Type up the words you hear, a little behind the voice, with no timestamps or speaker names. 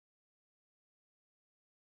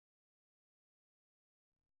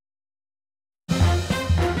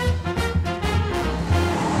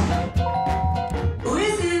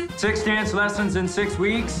6 dance lessons in 6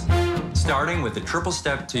 weeks. Starting with the triple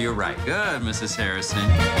step to your right. Good, Mrs. Harrison.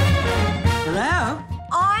 Hello?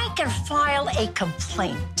 I can file a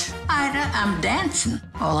complaint. Ida, I'm dancing.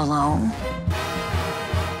 All alone?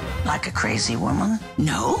 Like a crazy woman?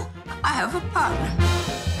 No, I have a partner.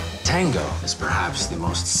 Tango is perhaps the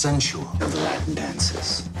most sensual of the Latin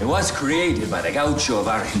dances. It was created by the gaucho of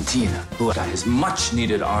Argentina, who got his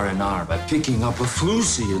much-needed R&R by Picking up a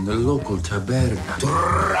floozy in the local taberna,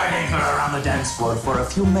 dragging her around the dance floor for a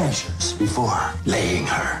few measures before laying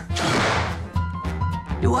her.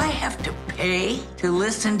 Do I have to pay to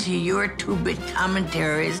listen to your two-bit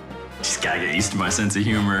commentaries? Just gotta get used to my sense of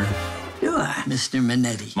humor. Do I, Mr.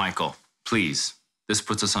 Minetti? Michael, please. This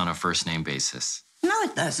puts us on a first-name basis. No,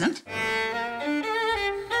 it doesn't.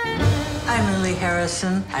 I'm Lily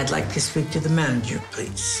Harrison. I'd like to speak to the manager,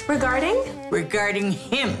 please. Regarding? Regarding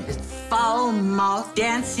him, this foul-mouthed,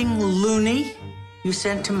 dancing loony you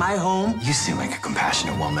sent to my home. You seem like a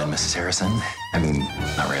compassionate woman, Mrs. Harrison. I mean,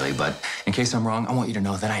 not really, but in case I'm wrong, I want you to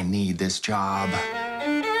know that I need this job.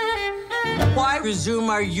 Why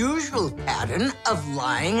resume our usual pattern of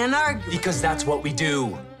lying and arguing? Because that's what we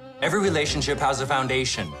do. Every relationship has a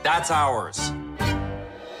foundation. That's ours.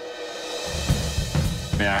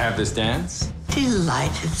 May I have this dance?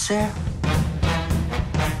 Delighted, sir.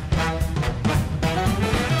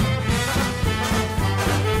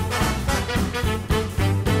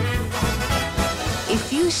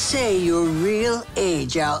 If you say your real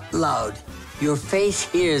age out loud, your face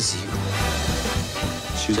hears you.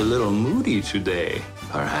 She's a little moody today.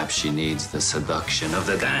 Perhaps she needs the seduction of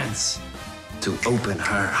the dance to open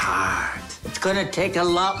her heart. It's gonna take a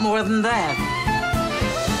lot more than that.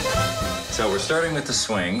 So we're starting with the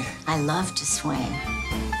swing. I love to swing.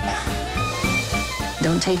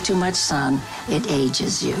 Don't take too much sun. It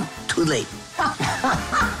ages you. Too late.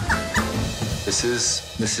 This is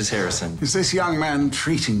Mrs. Harrison. Is this young man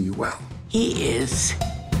treating you well? He is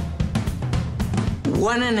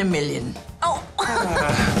 1 in a million. Oh!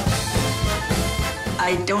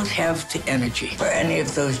 I don't have the energy for any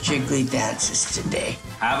of those jiggly dances today.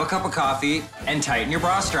 Have a cup of coffee and tighten your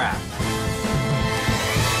bra strap.